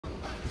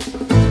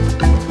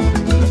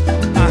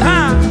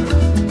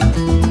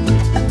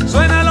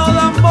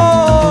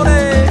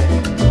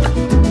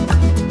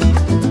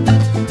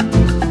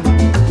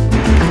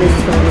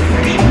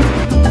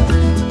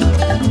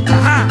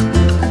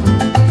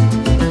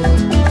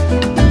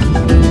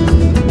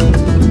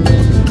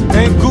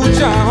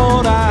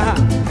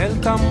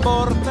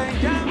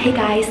Hey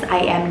guys, I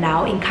am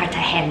now in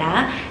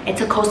Cartagena.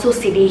 It's a coastal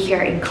city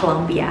here in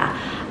Colombia.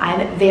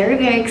 I'm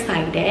very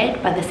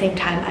excited, but at the same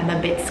time I'm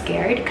a bit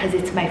scared because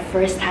it's my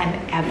first time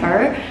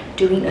ever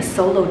doing a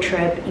solo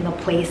trip in a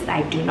place that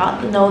I do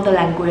not know the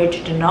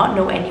language, do not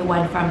know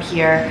anyone from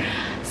here.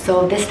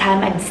 So this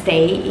time I'm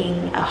staying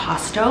in a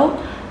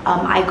hostel.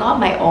 I got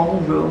my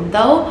own room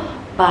though,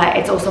 but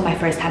it's also my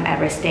first time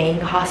ever staying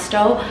in a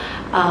hostel.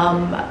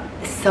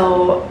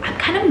 So I'm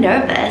kind of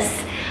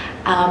nervous.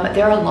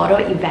 There are a lot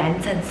of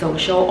events and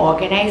social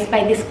organized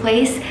by this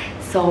place,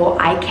 so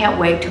I can't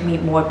wait to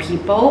meet more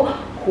people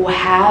who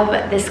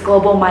have this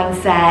global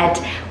mindset,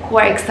 who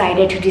are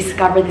excited to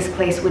discover this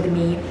place with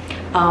me.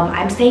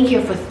 I'm staying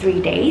here for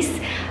 3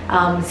 days,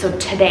 so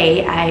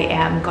today I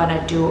am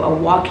gonna do a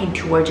walking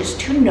tour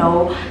just to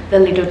know the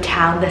little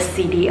town, the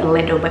city a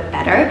little bit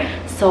better.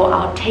 So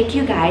I'll take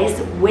you guys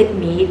with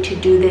me to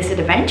do this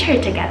adventure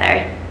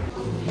together.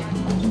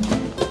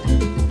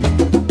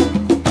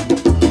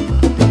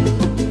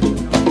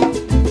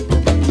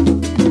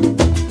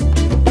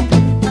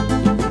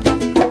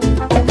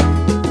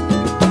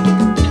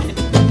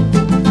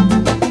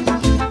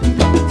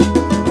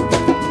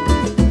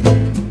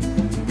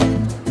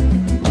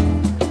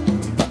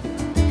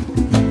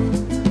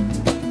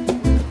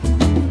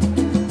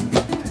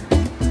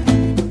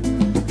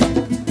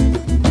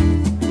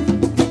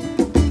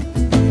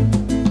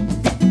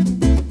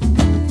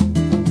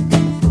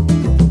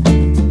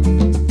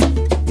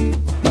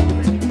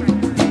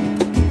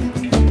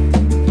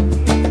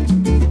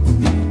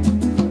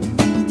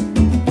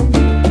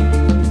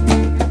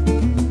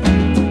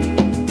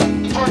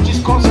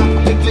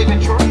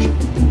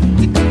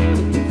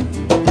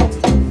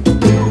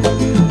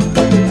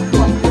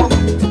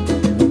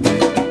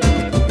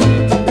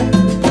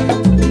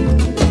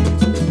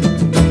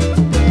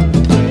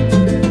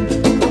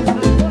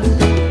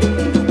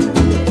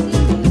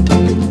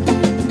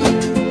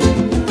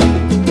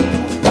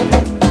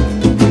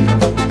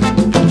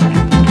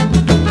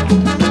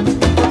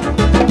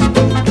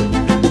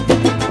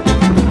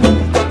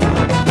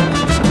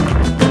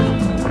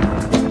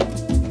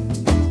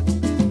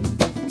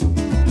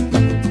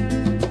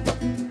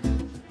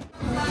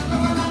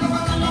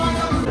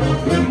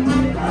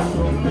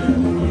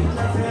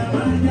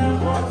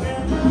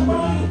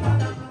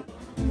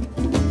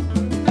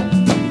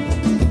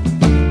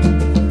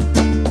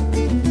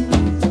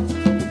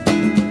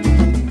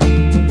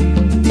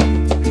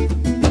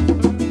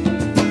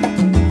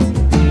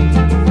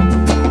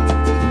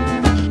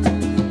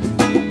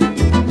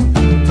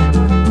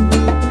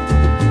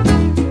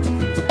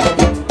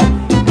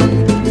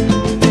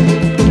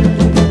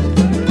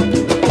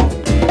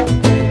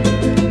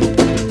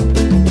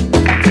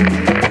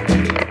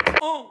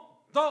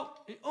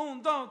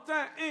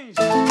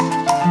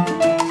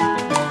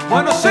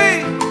 Bueno,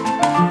 sí.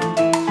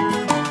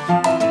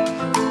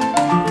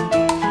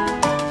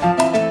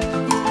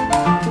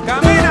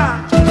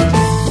 Camina.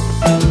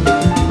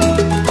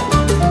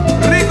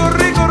 Rico,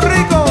 rico,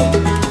 rico.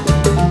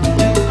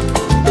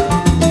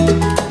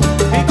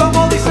 Y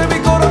como dice mi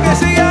coro que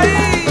sigue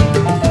ahí.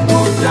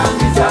 Escucha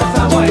mi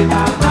salsa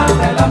buena,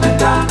 abre la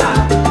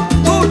ventana.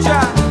 Escucha.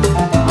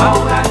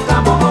 Ahora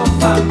estamos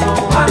gozando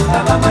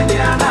hasta la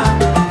mañana.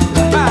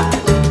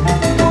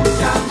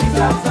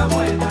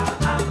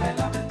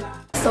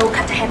 So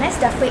Cartagena is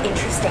definitely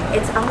interesting.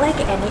 It's unlike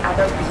any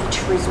other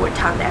beach resort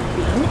town that I've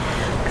been.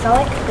 I feel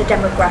like the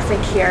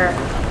demographic here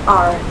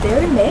are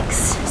very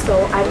mixed,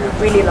 so I'm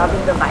really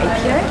loving the vibe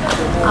here.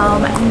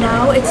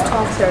 Now it's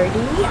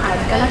 12:30. I'm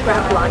gonna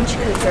grab lunch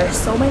because there's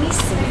so many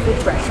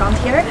seafood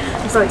restaurants here.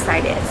 I'm so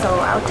excited. So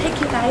I'll take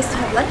you guys to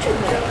have lunch with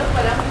me.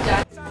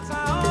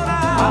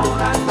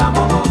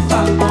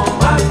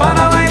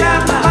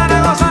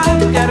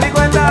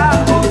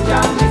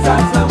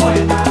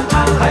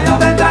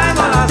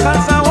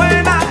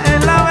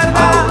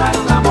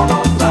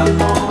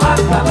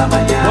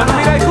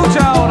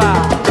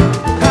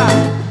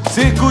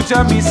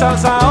 Escucha mi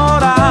salsa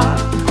ahora,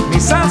 mi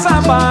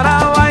salsa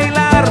para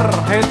bailar,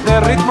 este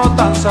ritmo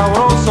tan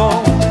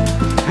sabroso,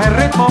 el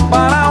ritmo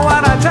para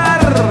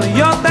guarachar.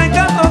 Yo te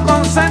canto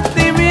con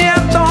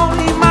sentimiento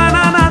y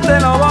manana te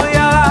lo voy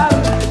a dar.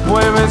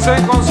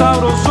 Muévese con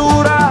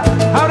sabrosura,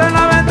 abre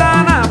la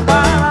ventana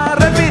para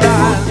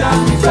respirar. Escucha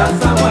mi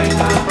salsa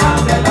buena,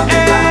 abre la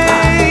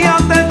ventana. Yo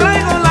te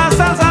traigo la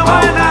salsa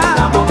buena.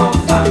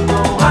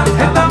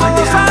 Estamos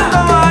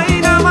gozando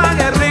ahí nada más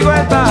que rico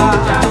está.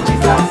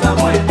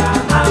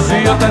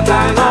 Si yo te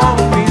traigo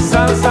mi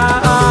salsa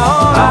ahora.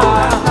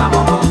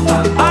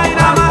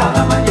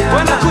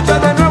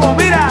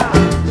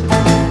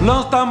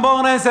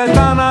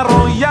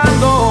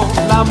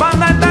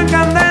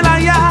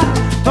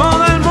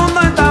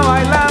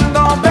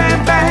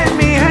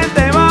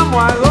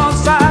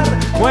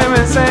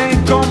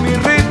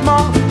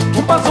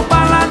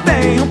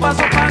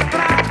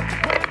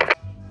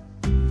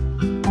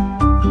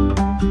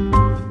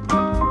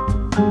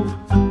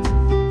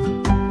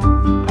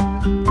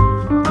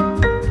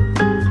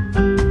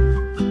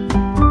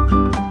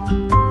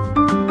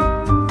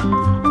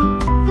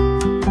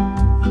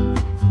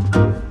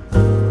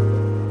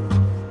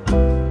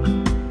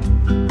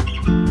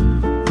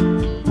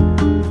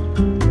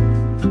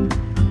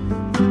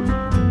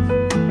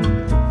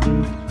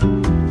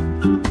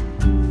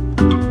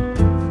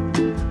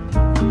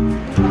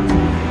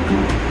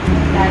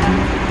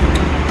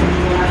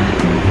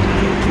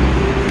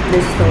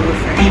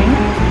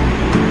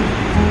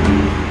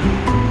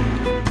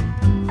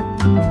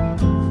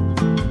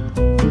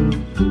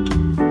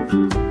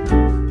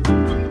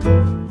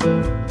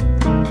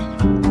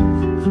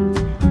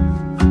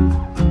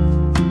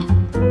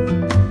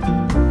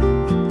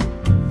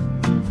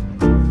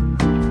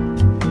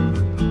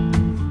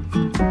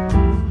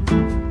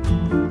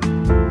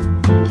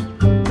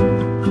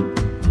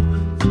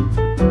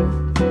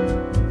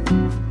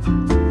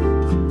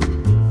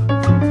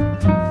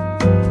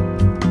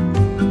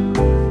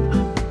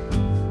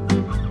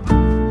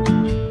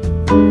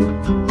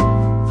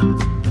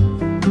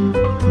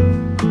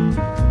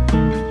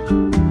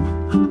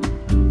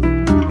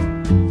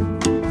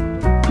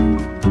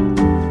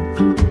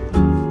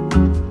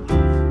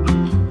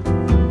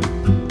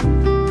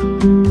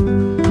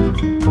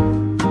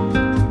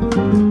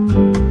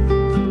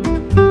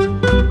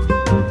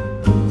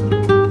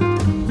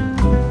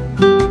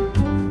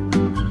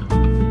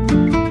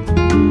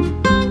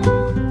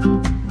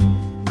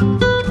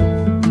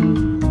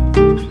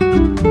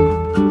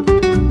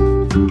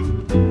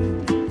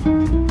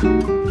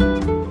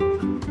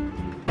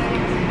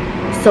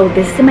 So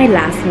this is my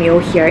last meal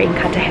here in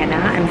Cartagena.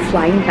 I'm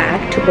flying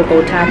back to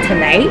Bogota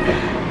tonight.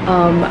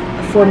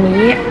 For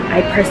me,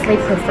 I personally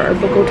prefer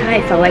Bogota.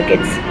 I felt like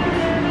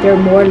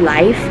there's more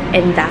life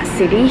in that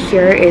city.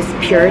 Here is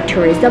pure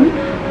tourism,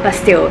 but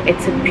still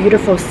it's a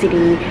beautiful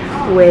city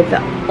with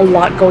a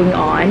lot going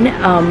on.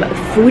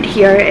 Food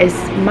here is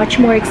much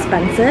more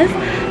expensive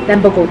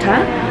than Bogota.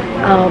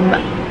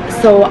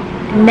 So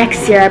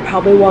next year I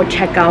probably will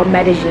check out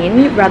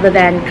Medellin rather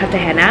than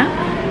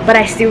Cartagena, but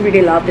I still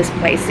really love this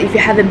place. If you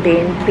haven't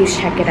been, please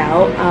check it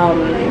out.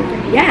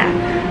 Yeah,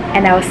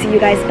 and I'll see you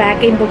guys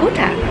back in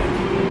Bogota.